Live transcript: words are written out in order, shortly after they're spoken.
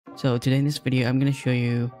So today in this video, I'm going to show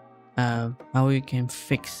you how you can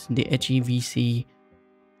fix the HEVC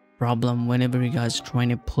problem whenever you guys trying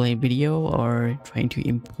to play video or trying to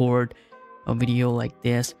import a video like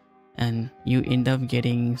this, and you end up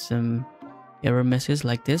getting some error messages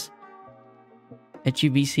like this.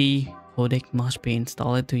 HEVC codec must be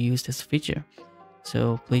installed to use this feature.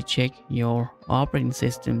 So please check your operating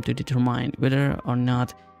system to determine whether or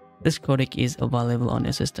not this codec is available on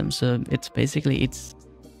your system. So it's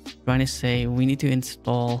trying to say we need to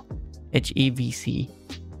install HEVC,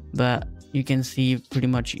 but you can see pretty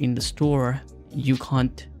much in the store you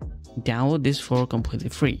can't download this for completely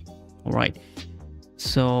free. All right,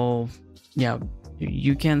 so yeah,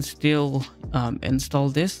 you can still install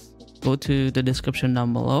this. Go to the description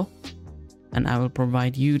down below and I will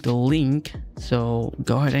provide you the link. So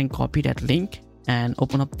go ahead and copy that link and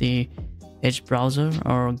open up the Edge browser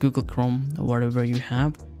or Google Chrome, whatever you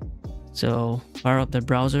have. So fire up the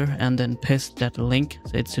browser and then paste that link.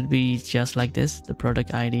 So it should be just like this, the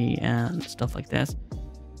product ID and stuff like that,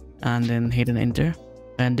 and then hit an enter,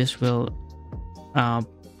 and this will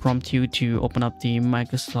prompt you to open up the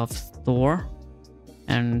Microsoft Store.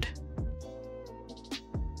 And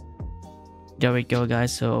there we go,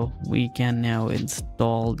 guys. So we can now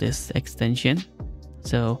install this extension.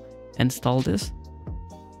 So install this.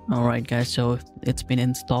 All right, guys, so it's been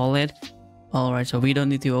installed. All right, so we don't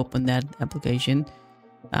need to open that application.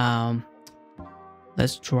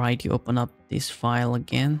 Let's try to open up this file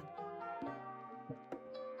again,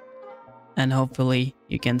 and hopefully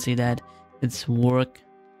you can see that it's work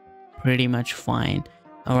pretty much fine.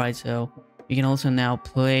 All right, so you can also now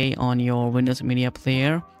play on your Windows Media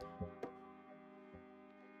Player.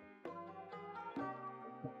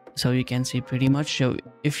 So you can see pretty much. So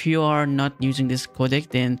if you are not using this codec,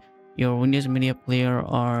 then your Windows Media Player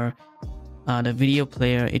or the video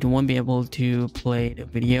player, it won't be able to play the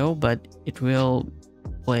video, but it will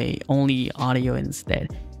play only audio instead.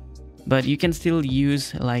 But you can still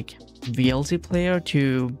use like VLC player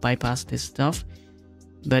to bypass this stuff.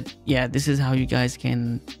 But yeah, this is how you guys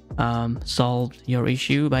can solve your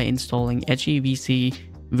issue by installing HEVC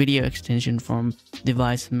video extension from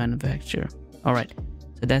device manufacturer. All right,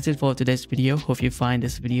 so that's it for today's video. Hope you find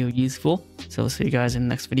this video useful. So see you guys in the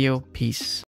next video. Peace.